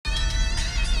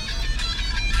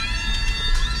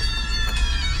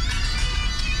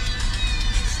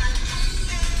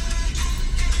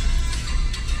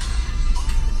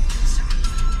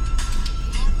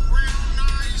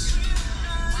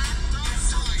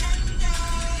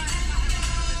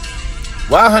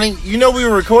Wow, honey, you know we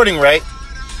were recording, right?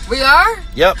 We are?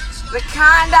 Yep. The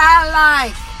kind I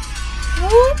like.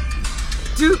 Whoop.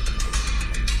 Doop.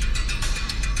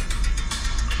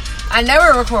 I know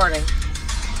we're recording.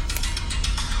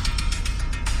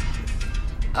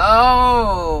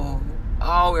 Oh,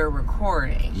 we're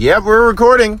recording. Yep, we're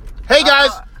recording. Hey,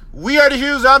 guys. We are the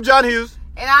Hughes. I'm John Hughes.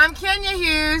 And I'm Kenya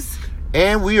Hughes.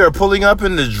 And we are pulling up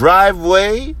in the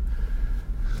driveway.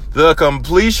 The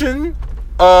completion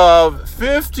of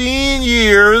 15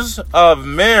 years of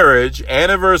marriage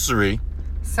anniversary.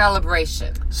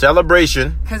 Celebration.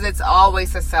 Because it's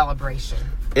always a celebration.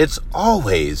 It's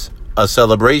always a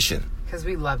celebration. Because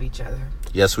we love each other.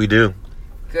 Yes, we do.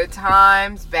 Good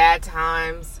times, bad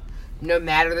times, no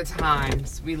matter the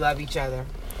times, we love each other.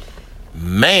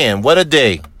 Man, what a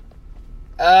day.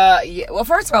 Yeah. Well,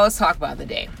 first of all, let's talk about the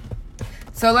day.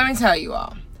 So let me tell you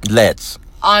all. Let's.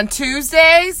 On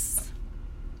Tuesdays,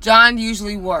 John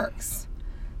usually works.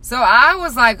 So I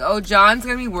was like, John's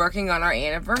going to be working on our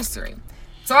anniversary.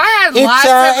 So I had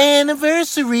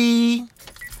anniversary.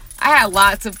 I had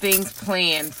lots of things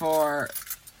planned for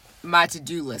my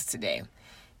to-do list today.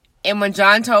 And when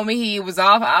John told me he was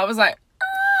off, I was like,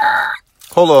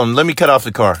 hold on, let me cut off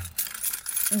the car.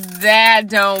 That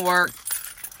don't work.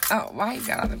 Oh, why you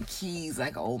got all them keys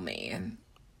like an old man?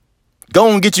 Go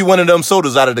and get you one of them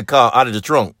sodas out of the car, out of the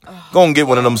trunk. Go and get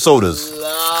one of them sodas.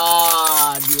 Lord.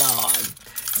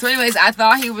 So anyways, I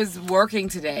thought he was working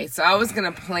today. So I was going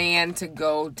to plan to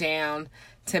go down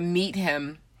to meet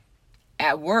him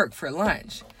at work for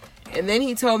lunch. And then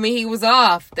he told me he was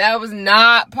off. That was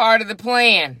not part of the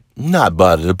plan. Not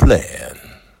part of the plan.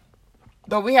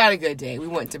 But we had a good day. We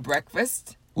went to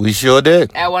breakfast. We sure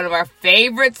did. At one of our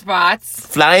favorite spots.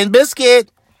 Flying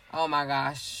Biscuit. Oh my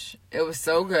gosh. It was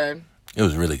so good. It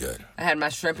was really good. I had my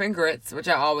shrimp and grits, which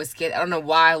I always get. I don't know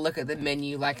why I look at the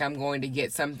menu like I'm going to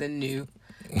get something new.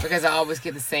 Because I always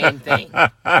get the same thing.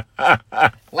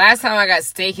 Last time I got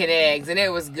steak and eggs, and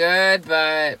it was good,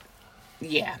 but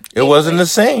yeah. It wasn't the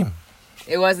same.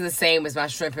 It wasn't the same as my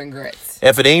shrimp and grits.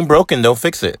 If it ain't broken, don't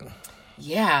fix it.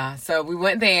 Yeah, so we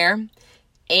went there,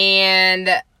 and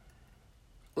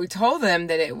we told them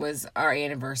that it was our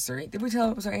anniversary. Did we tell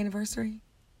them it was our anniversary?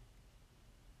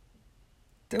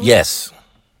 Yes.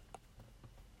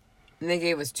 And they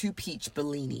gave us 2 peach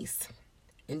bellinis.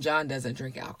 And John doesn't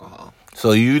drink alcohol.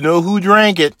 So you know who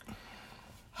drank it.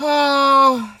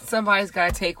 Oh, somebody's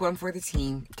got to take one for the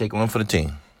team. Take one for the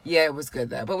team. Yeah, it was good,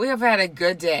 though. But we have had a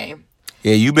good day.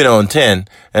 Yeah, you've been on 10.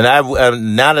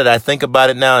 And now that I think about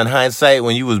it now in hindsight,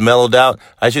 when you was mellowed out,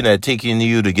 I shouldn't have taken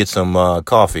you to get some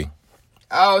coffee.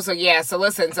 Oh, so yeah. So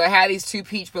listen, so I had these 2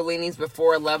 peach bellinis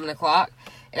before 11 o'clock.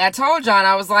 And I told John,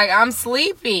 I was like, I'm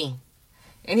sleepy.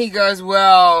 And he goes,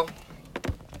 well,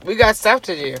 we got stuff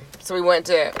to do. So we went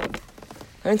to,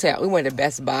 let me tell you, we went to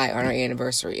Best Buy on our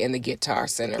anniversary in the Guitar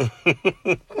Center.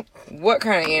 What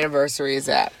kind of anniversary is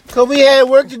that? Because we had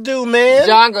work to do, man.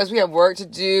 John goes, we have work to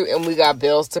do and we got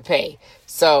bills to pay.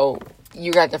 So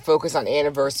you got to focus on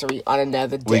anniversary on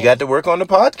another day. We got to work on the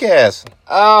podcast.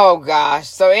 Oh, gosh.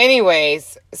 So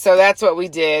anyways, so that's what we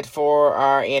did for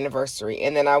our anniversary.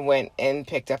 And then I went and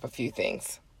picked up a few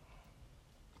things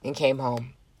and came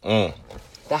home.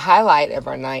 The highlight of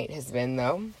our night has been,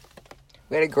 though,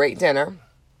 we had a great dinner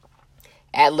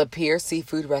at Le Pier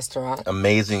Seafood Restaurant.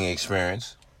 Amazing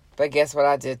experience. But guess what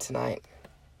I did tonight?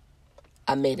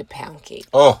 I made a pound cake.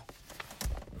 Oh.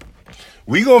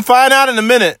 We gonna find out in a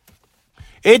minute.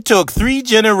 It took 3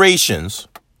 generations,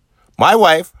 my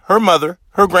wife, her mother,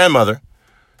 her grandmother,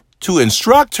 to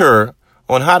instruct her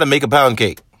on how to make a pound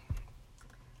cake.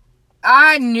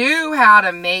 I knew how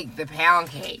to make the pound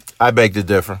cake. I beg to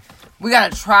differ. We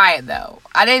got to try it, though.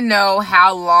 I didn't know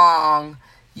how long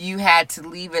you had to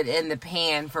leave it in the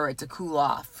pan for it to cool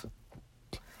off,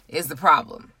 is the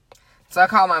problem. So I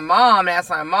called my mom and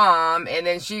asked my mom, and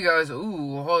then she goes,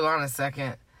 ooh, hold on a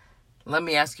second. Let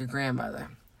me ask your grandmother.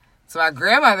 So my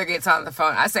grandmother gets on the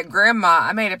phone. I said, Grandma,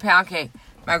 I made a pound cake.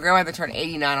 My grandmother turned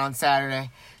 89 on Saturday.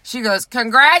 She goes,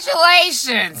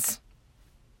 congratulations!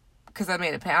 Because I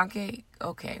made a pound cake?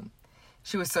 Okay.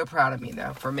 She was so proud of me,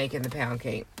 though, for making the pound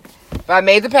cake. But I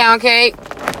made the pound cake,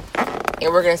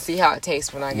 and we're going to see how it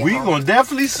tastes when I get home. We're going to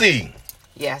definitely see.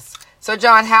 Yes. So,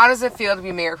 John, how does it feel to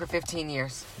be married for 15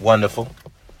 years? Wonderful.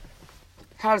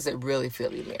 How does it really feel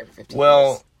to be married for 15 years?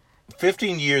 Well,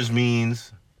 15 years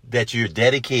means that you're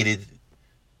dedicated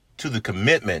to the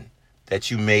commitment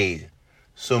that you made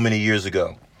so many years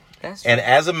ago. That's true. And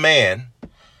as a man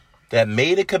that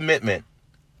made a commitment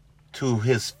to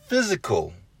his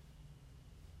physical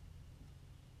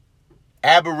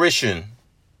aberration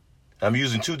I'm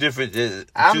using two different.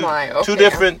 I'm like, okay. Two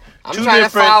different. I'm two trying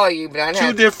different, to follow you, but I two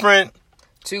had different.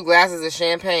 2 glasses of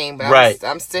champagne, but Right.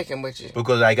 I'm sticking with you.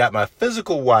 Because I got my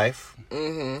physical wife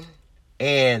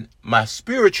and my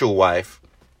spiritual wife,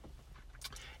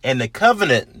 and the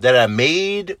covenant that I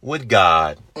made with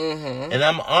God, and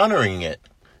I'm honoring it.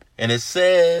 And it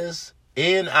says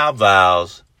in our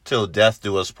vows, till death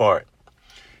do us part.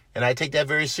 And I take that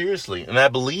very seriously. And I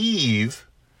believe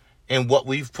in what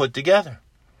we've put together.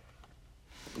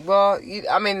 Well,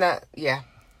 yeah,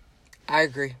 I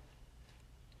agree.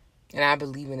 And I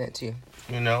believe in it too.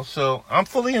 So I'm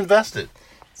fully invested.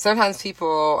 Sometimes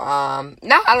people, I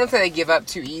don't think they give up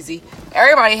too easy.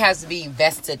 Everybody has to be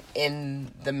vested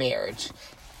in the marriage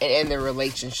and in the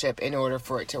relationship in order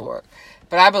for it to work.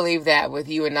 But I believe that with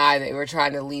you and I, that we're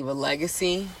trying to leave a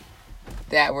legacy,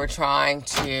 that we're trying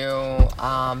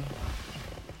to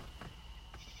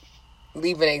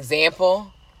leave an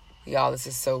example. Y'all, this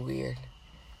is so weird.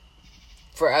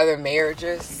 For other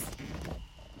marriages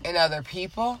and other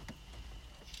people.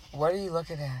 What are you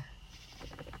looking at?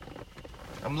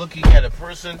 I'm looking at a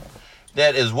person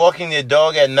that is walking their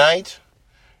dog at night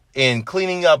and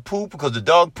cleaning up poop because the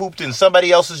dog pooped in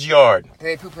somebody else's yard. Did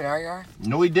they poop in our yard?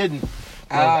 No, he didn't.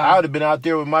 I would have been out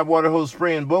there with my water hose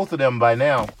spraying both of them by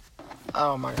now.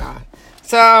 Oh my God.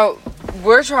 So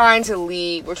we're trying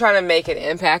to make an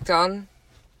impact on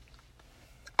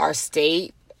our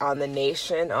state, on the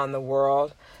nation, on the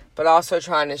world, but also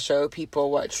trying to show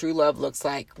people what true love looks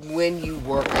like when you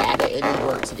work at it and you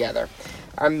work together.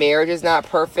 Our marriage is not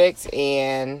perfect,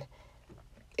 and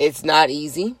it's not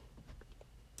easy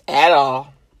at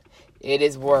all. It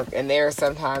is work, and there are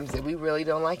some times that we really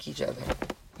don't like each other.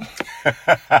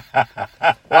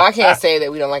 Well, I can't say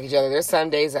that we don't like each other. There's some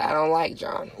days that I don't like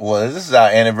John. Well, this is our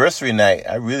anniversary night.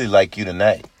 I really like you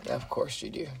tonight. Of course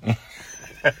you do.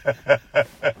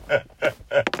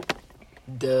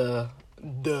 Duh.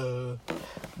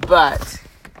 But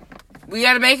we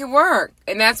got to make it work.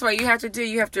 And that's what you have to do.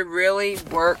 You have to really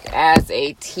work as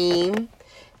a team.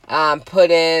 Have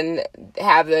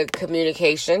the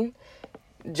communication.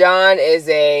 John is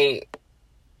a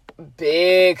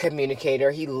big communicator.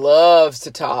 He loves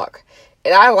to talk.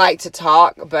 And I like to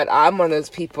talk, but I'm one of those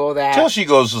people that... Till she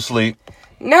goes to sleep.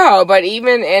 No, but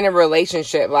even in a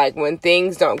relationship, like when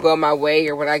things don't go my way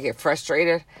or when I get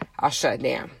frustrated, I'll shut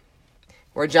down.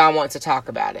 Where John wants to talk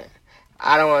about it.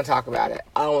 I don't want to talk about it.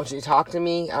 I don't want you to talk to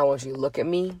me. I don't want you to look at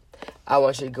me. I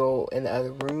want you to go in the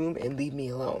other room and leave me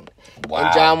alone. Wow.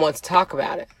 And John wants to talk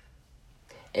about it.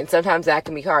 And sometimes that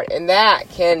can be hard. And that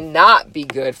cannot be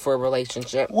good for a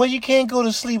relationship. Well, you can't go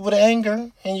to sleep with anger.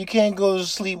 And you can't go to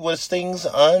sleep with things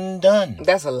undone.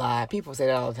 That's a lie. People say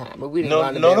that all the time. But we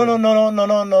didn't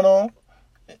No.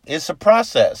 It's a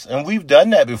process. And we've done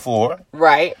that before.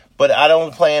 Right. But I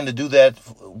don't plan to do that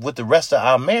with the rest of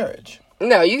our marriage.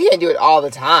 No, you can't do it all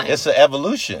the time. It's an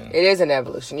evolution. It is an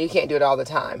evolution. You can't do it all the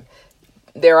time.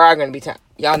 There are going to be times.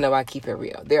 Y'all know I keep it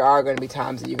real. There are going to be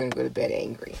times that you're going to go to bed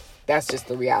angry. That's just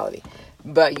the reality.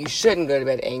 But you shouldn't go to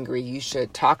bed angry. You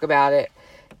should talk about it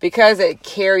because it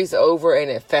carries over and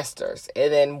it festers.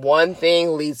 And then one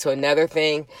thing leads to another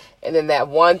thing. And then that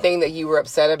one thing that you were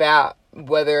upset about,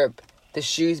 whether the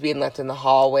shoes being left in the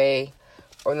hallway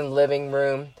or in the living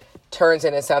room, turns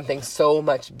into something so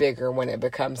much bigger when it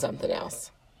becomes something else.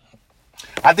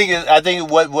 I think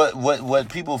what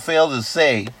people fail to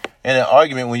say in an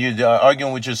argument when you're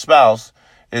arguing with your spouse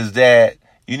is that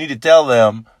you need to tell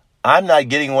them, I'm not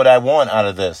getting what I want out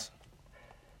of this.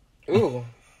 Ooh.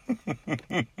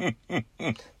 Can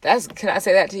I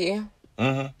say that to you?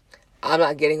 Mm-hmm. I'm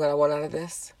not getting what I want out of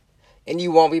this. And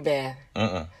you won't be bad.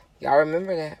 Y'all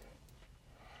remember that.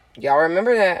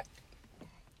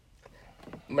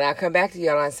 When I come back to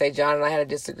y'all and I say, John and I had a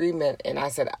disagreement, and I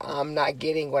said, I'm not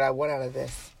getting what I want out of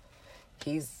this.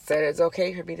 He said it's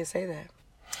okay for me to say that.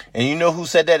 And you know who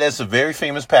said that? That's a very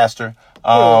famous pastor.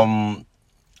 I'm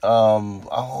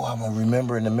gonna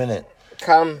remember in a minute.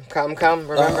 Come.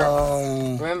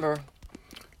 Remember.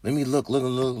 Let me look.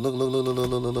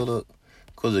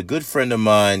 Because a good friend of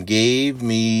mine gave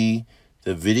me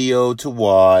the video to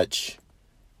watch,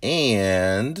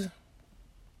 and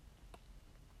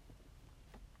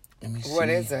let me see. What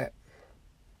is it?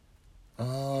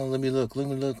 Let me look.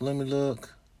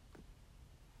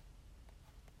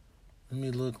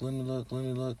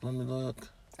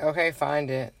 Okay,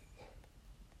 find it.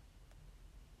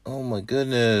 Oh my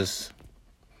goodness.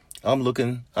 I'm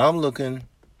looking.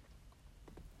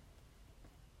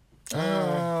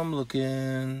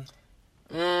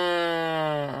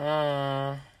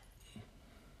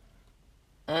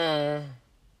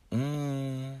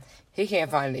 He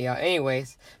can't find it, y'all.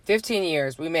 Anyways, 15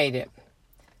 years. We made it.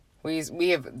 We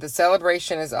have, the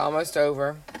celebration is almost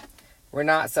over. We're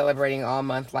not celebrating all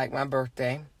month like my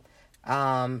birthday.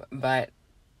 But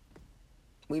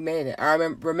we made it. I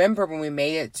remember when we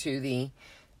made it to the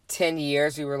 10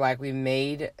 years, we were like,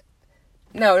 no,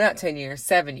 not 10 years,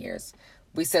 7 years.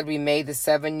 We said we made the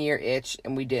 7-year itch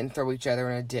and we didn't throw each other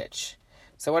in a ditch.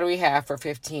 So what do we have for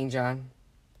 15, John?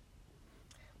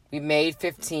 We made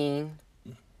 15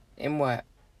 in what?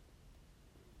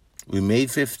 We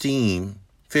made 15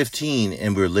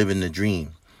 and we're living the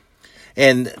dream.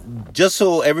 And just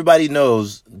so everybody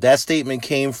knows, that statement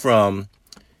came from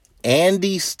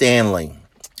Andy Stanley.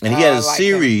 And he had a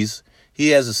series. He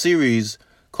has a series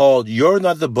called You're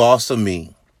Not the Boss of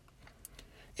Me.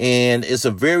 And it's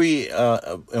a very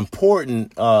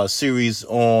important series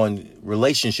on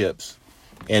relationships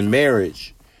and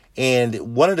marriage.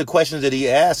 And one of the questions that he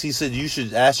asked, he said, you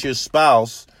should ask your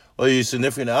spouse or your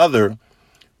significant other,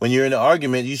 when you're in an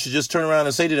argument, you should just turn around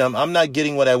and say to them, I'm not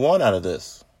getting what I want out of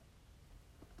this.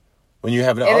 When you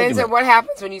have an argument. And then so what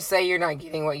happens when you say you're not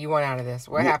getting what you want out of this?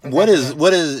 What happens? What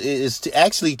is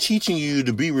actually teaching you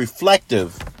to be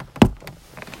reflective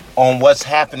on what's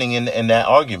happening in that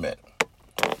argument.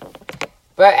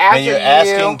 But after and you're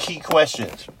asking key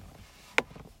questions.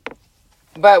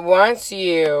 But once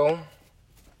you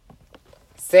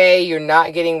say you're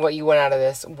not getting what you want out of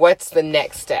this, what's the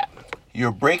next step?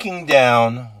 You're breaking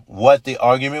down what the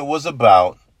argument was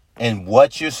about and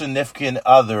what your significant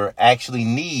other actually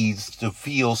needs to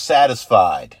feel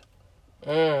satisfied.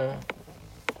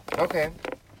 Okay.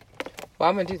 Well,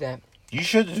 I'm going to do that. You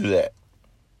should do that.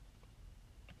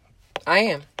 I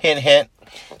am. Hint, hint.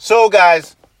 So,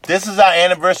 guys, this is our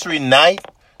anniversary night.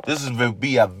 This is going to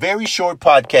be a very short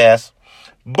podcast.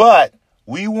 But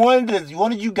we wanted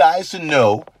you guys to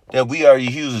know that We Are the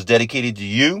Hughes is dedicated to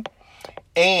you.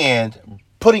 And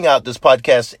putting out this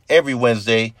podcast every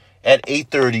Wednesday at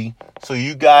 8:30 so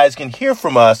you guys can hear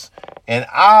from us and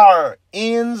our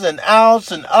ins and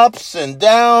outs and ups and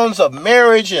downs of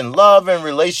marriage and love and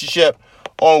relationship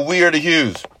on We Are the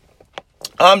Hughes.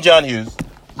 I'm John Hughes.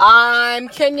 I'm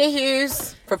Kenya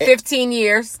Hughes for 15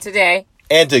 years today.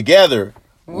 And together,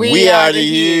 we are the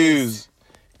Hughes.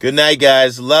 Good night,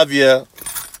 guys. Love ya.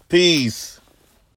 Peace.